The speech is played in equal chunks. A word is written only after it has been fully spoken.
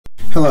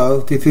Hello,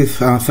 this is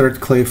third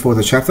clip for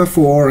the chapter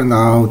 4, and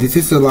now this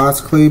is the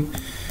last clip.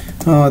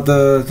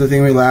 The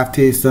thing we left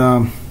is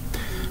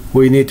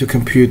we need to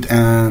compute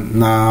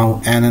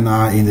now n and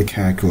I in the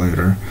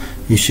calculator,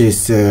 which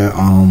is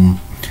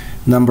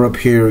number of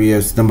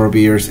periods, number of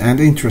years,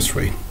 and interest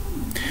rate.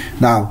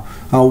 Now,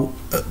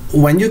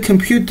 when you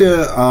compute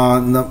the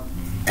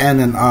n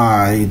and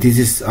I, this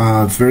is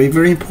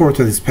very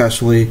important,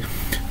 especially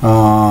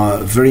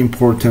very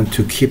important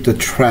to keep the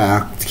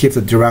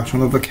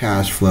direction of the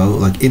cash flow,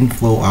 like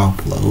inflow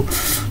outflow,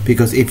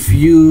 because if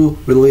you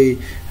really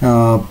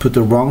put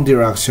the wrong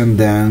direction,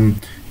 then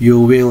you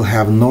will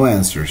have no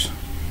answers.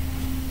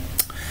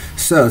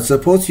 So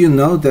suppose you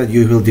know that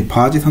you will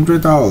deposit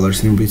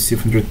 $100 and receive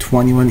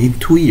 $121 in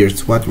 2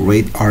 years. What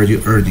rate are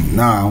you earning?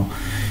 Now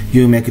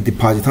you make a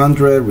deposit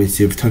 100,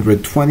 receive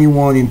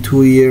 121 in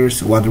 2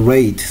 years. What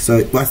rate?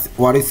 So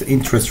what is the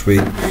interest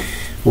rate?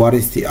 What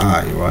is the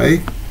I,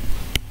 right?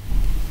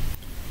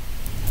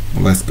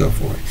 Let's go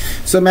for it.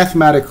 So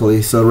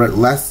mathematically, so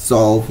let's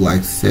solve,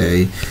 like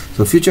say,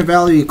 so future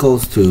value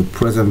equals to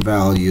present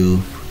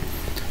value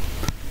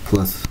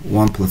plus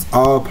 1 plus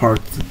R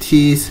part to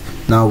T's.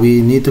 Now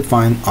we need to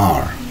find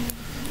R.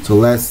 So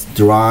let's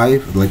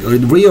derive, like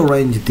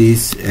rearrange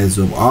this as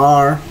of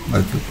R.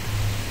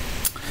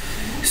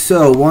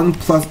 So 1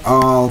 plus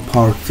R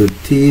part to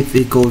T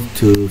equals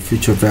to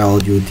future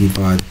value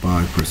divided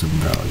by present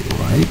value,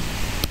 right?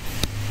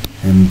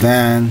 And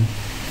then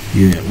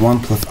you get 1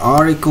 plus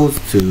R equals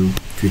to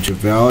future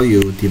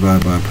value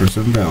divided by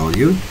present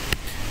value,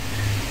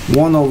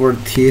 1 over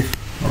T,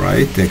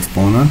 alright, the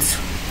exponents.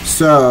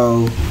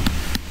 So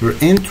your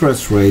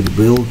interest rate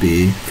will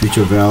be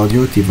future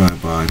value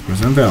divided by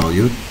present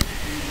value,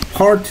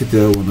 part to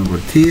the 1 over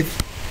T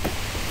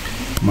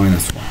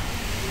minus 1.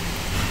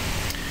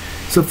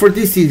 So for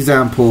this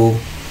example,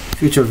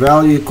 future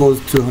value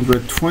equals to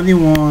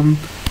 121,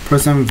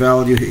 present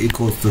value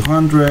equals to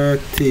 100,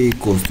 T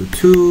equals to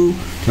 2.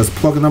 Just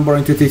plug a number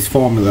into this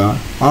formula.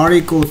 R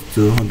equals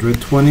to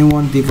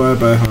 121 divided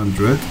by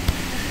 100.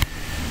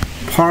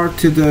 Part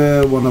to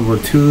the 1 over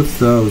 2,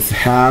 so it's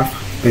half,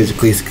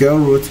 basically square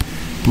root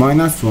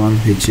minus 1,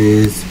 which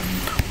is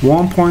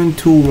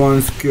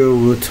 1.21 square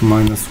root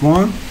minus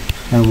 1.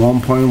 And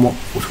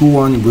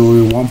 1.21 will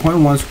be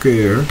 1.1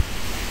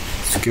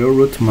 square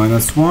root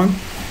minus 1.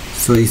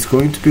 So it's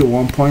going to be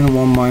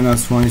 1.1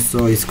 minus 1,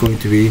 so it's going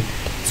to be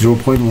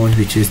 0.1,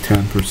 which is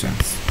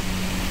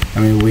 10%. I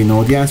mean, we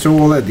know the answer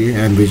already,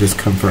 and we just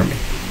confirm it.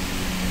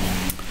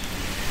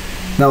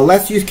 Now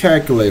let's use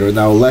calculator.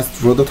 Now let's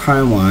draw the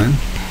timeline.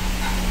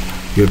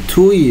 You have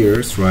 2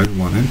 years, right?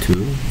 1 and 2,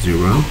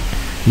 0.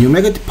 You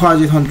make a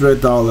deposit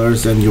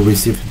 $100 and you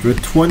receive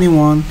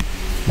 121.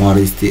 What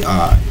is the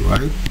I,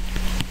 right?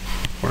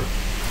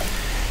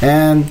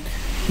 And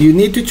you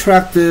need to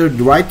track the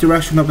right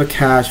direction of the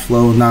cash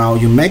flow. Now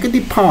you make a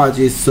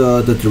deposit,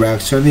 so the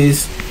direction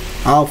is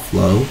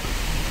outflow,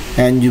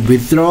 and you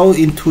withdraw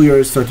in 2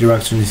 years, the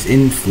direction is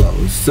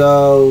inflow.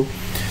 So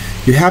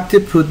you have to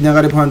put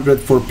negative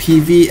 100 for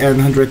PV and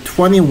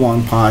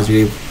 121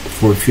 positive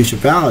for future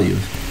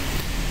values.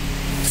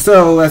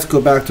 So let's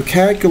go back to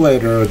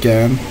calculator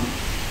again.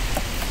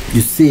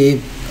 You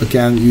see,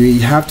 again, you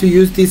have to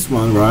use this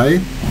one,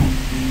 right?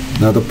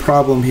 Now the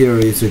problem here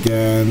is,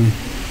 again,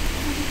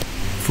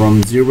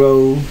 from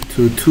 0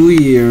 to 2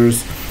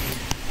 years,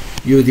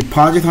 you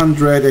deposit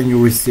 100 and you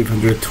receive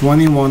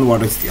 121.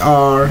 What is the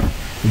R?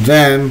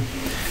 Then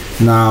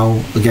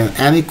now again,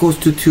 n equals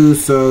to 2,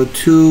 so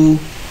 2,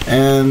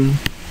 and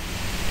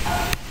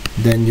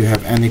then you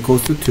have n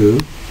equals to 2.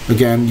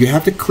 Again, you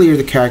have to clear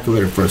the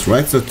calculator first,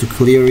 right? So to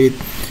clear it,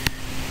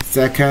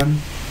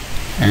 second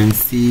and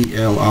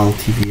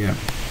CLRTVM,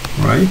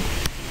 right?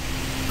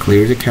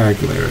 Clear the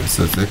calculator.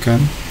 So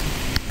second,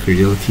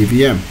 clear the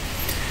TVM.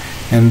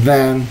 And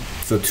then,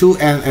 so 2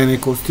 and n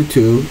equals to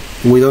 2.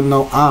 We don't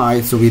know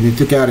I, so we need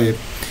to get it.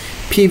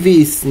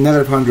 PV is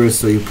negative 100,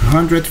 so you put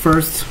 100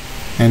 first,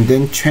 and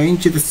then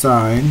change the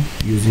sign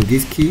using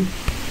this key.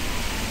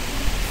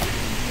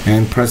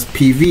 And press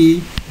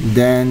PV,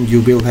 then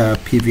you will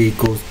have PV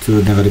equals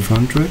to negative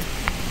 100.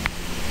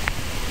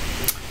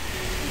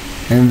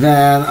 And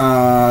then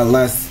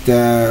let's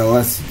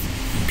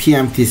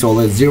PMT is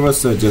always 0,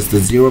 so just the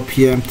 0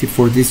 PMT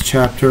for this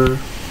chapter.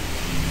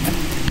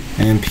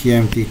 And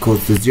PMT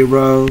equals to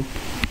 0.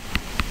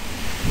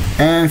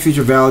 And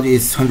future value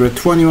is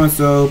 121,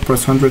 so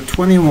press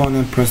 121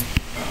 and press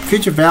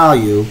future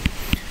value.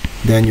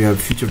 Then you have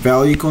future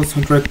value equals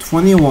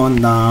 121.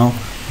 Now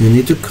you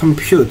need to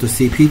compute the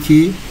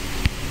CPT.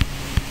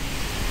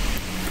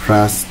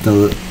 Press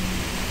the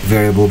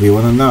variable we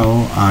want to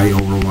know, I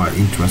over Y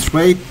interest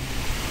rate.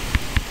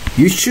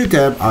 You should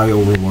have I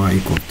over Y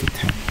equals to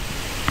 10.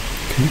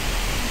 Okay.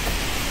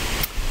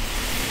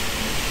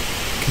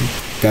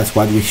 That's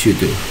what we should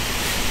do.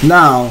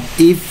 Now,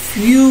 if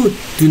you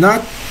do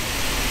not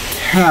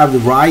have the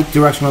right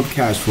direction of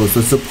cash flow,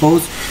 so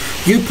suppose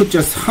you put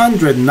just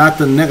 100, not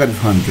the negative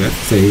 100,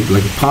 say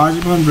like a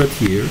positive 100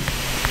 here.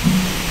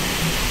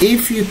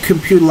 If you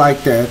compute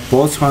like that,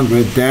 both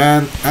 100,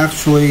 then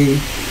actually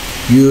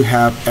you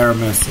have error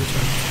message.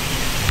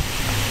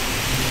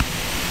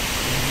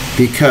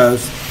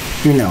 Because,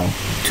 you know,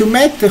 to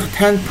make the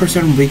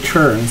 10%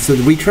 return, so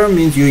the return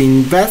means you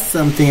invest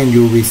something and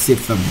you receive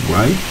something,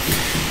 right?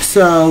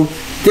 So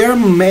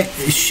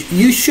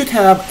you should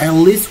have at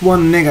least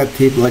one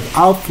negative, like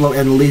outflow,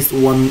 and at least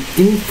one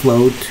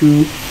inflow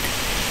to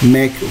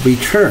make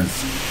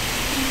returns.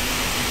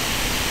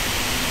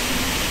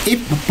 If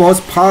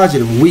both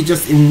positive, we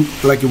just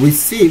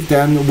receive,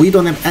 then we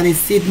don't have any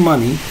seed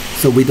money,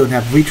 so we don't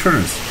have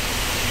returns.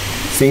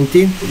 Same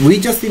thing, we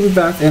just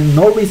invest and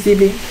no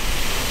receiving,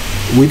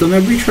 we don't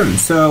have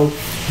returns. So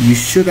you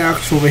should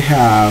actually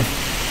have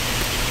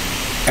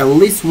at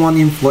least one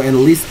inflow and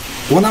at least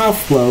one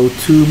outflow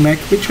to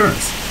make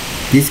returns.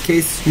 In this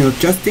case, you know,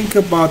 just think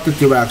about the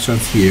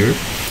directions here.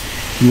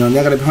 You know,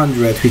 negative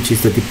 100, which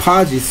is the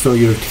deposit, so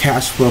your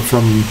cash flow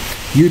from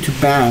you to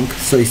bank,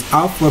 so it's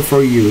outflow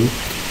for you.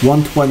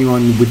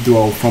 121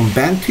 withdrawal from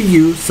bank to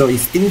you, so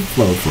it's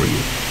inflow for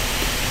you.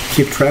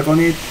 Keep track on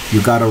it,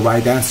 you got a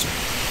right answer.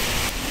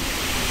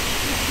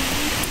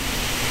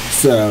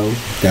 So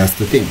that's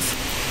the things.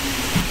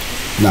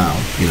 Now,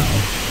 you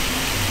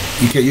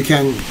know, you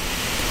can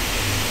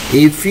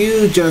if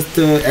you just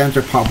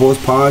enter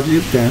both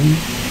positive, then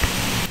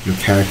your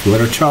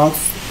calculator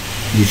charts,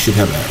 you should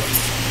have errors,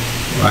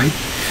 right?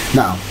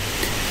 Now,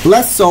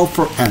 let's solve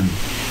for n.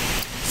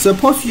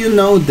 Suppose you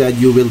know that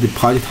you will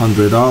deposit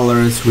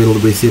 $100, will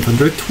receive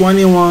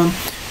 121,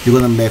 you're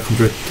gonna make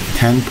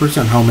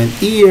 110%. How many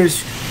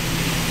years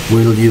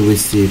will you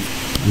receive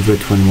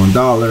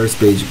 $121?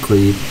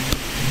 Basically,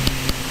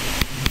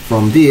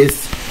 from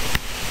this,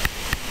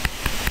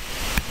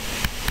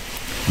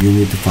 you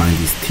need to find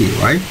this t,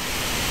 right?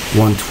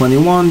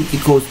 121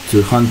 equals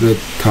to 100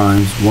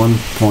 times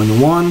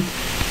 1.1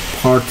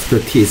 part the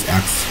t is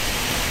x,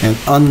 and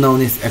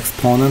unknown is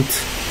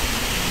exponent,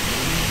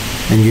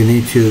 and you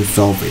need to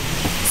solve it.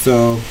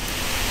 So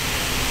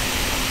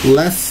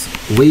let's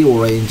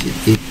rearrange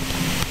it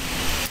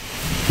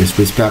with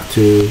respect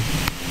to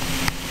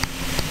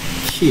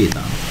t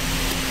now.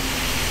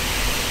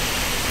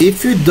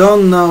 If you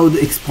don't know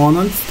the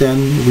exponents, then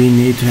we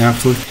need to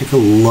actually take a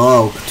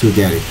log to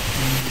get it.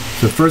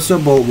 So first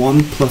of all,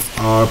 1 plus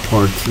r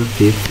part to the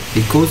fifth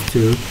equals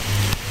to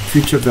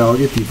future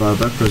value divided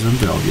by present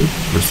value,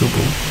 first of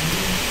all.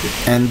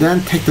 And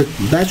then take the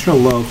natural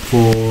log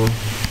for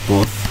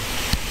both.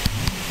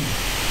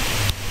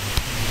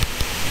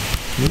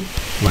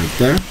 Right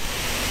there,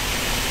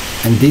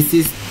 and this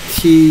is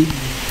t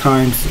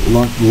times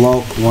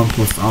log 1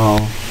 plus r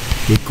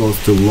equals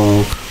to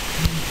log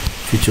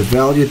future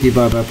value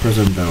divided by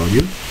present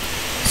value.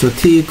 So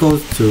t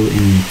equals to,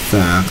 in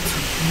fact,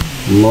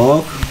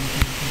 log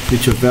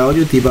future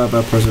value divided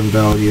by present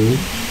value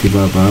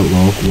divided by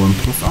log 1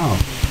 plus r.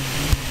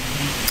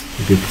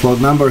 If you plug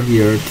number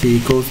here, t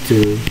equals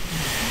to,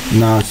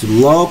 now it's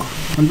log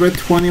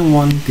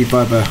 121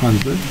 divided by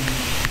 100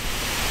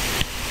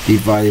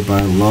 divided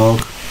by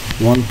log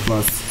 1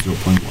 plus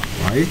 0.1,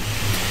 right?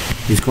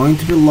 It's going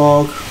to be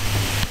log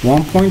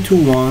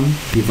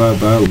 1.21 divided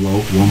by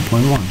log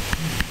 1.1.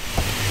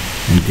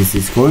 And this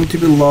is going to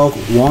be log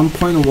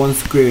 1.1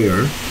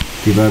 squared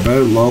divided by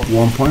log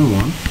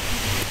 1.1.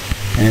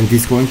 And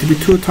this is going to be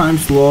 2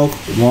 times log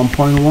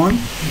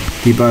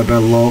 1.1 divided by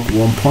log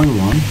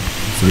 1.1.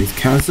 So it's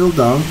cancelled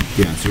out.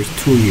 The answer is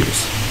 2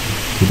 years.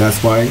 So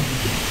that's why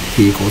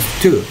t equals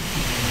 2.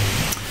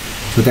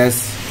 So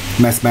that's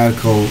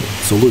mathematical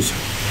solution.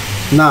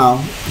 Now,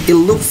 it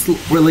looks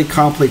really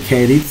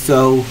complicated,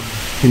 so,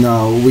 you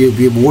know, we'll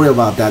be worried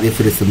about that if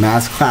it is a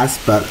math class,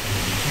 but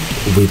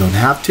we don't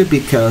have to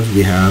because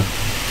we have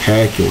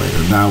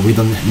calculator. Now, we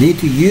don't need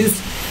to use,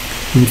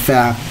 in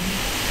fact,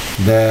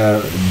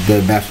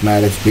 the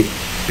mathematics, we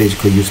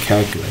basically use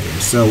calculator.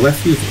 So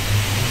let's use it.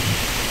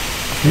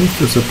 Okay,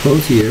 so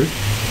suppose here,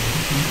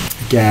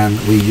 again,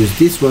 we use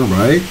this one,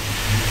 right?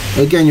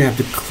 Again, you have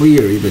to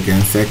clear it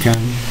again, second.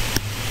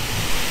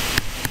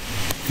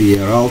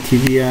 VRL,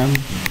 TVM,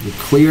 you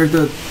clear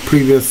the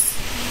previous,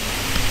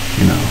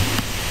 you know,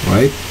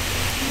 right,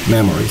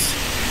 memories.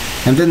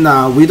 And then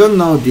now we don't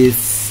know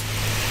this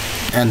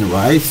n,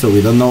 right? So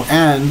we don't know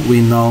n,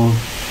 we know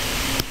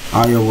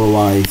I over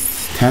y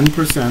is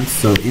 10%,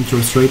 so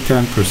interest rate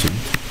 10%.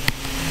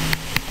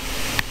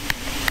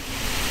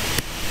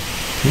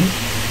 Okay.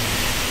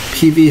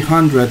 PV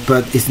 100,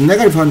 but it's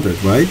negative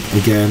 100, right?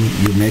 Again,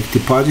 you make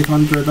deposit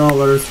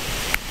 $100,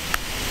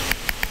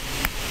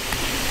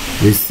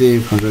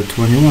 receive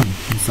 121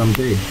 in some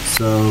day.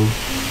 So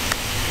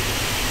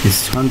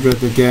it's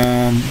 100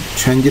 again,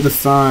 change the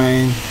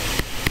sign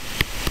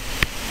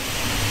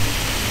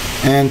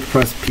and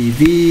press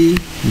PV,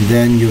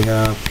 then you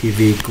have PV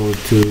equal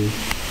to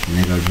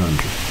negative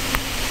 100.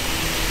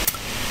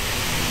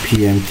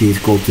 PMT is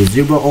equal to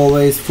 0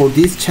 always for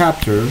this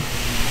chapter.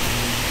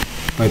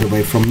 By the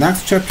way, from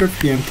next chapter,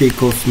 PMT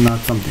equals to not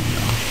something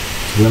now.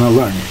 So we're gonna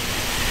learn it.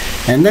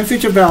 And then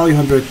future value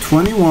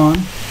 121.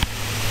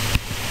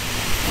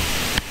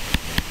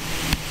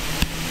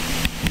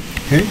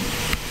 Okay,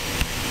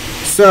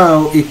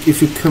 so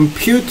if you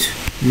compute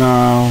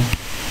now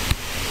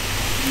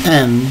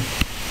n,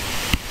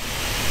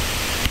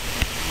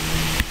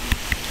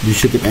 you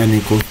should have n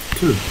equals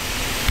 2.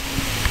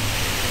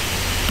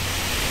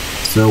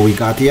 So we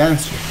got the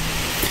answer.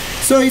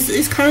 So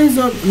it's kind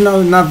of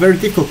not very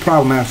difficult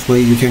problem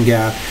actually you can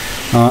get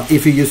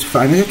if you use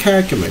financial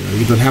calculator.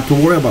 You don't have to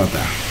worry about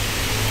that.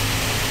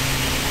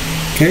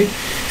 Okay,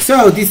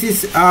 so this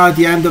is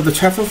the end of the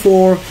chapter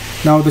 4.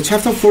 Now the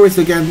chapter 4 is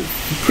again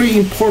pretty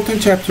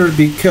important chapter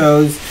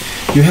because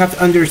you have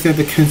to understand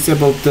the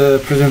concept of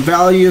the present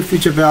value,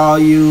 future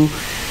value,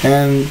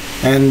 and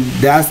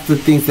that's the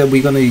things that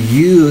we're gonna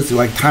use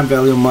like time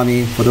value of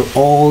money for the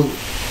all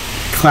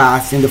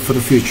class for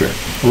the future,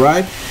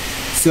 right?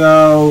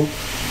 So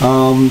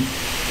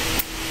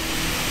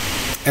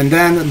and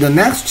then the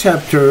next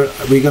chapter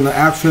we're gonna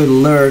actually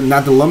learn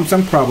not the lump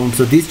sum problem.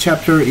 So this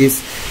chapter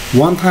is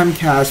one-time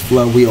cash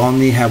flow. We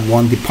only have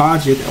one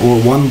deposit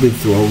or one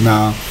withdrawal.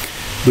 Now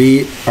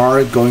we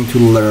are going to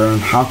learn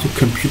how to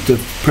compute the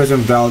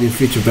present value,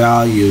 future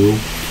value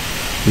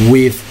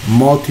with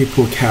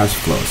multiple cash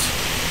flows.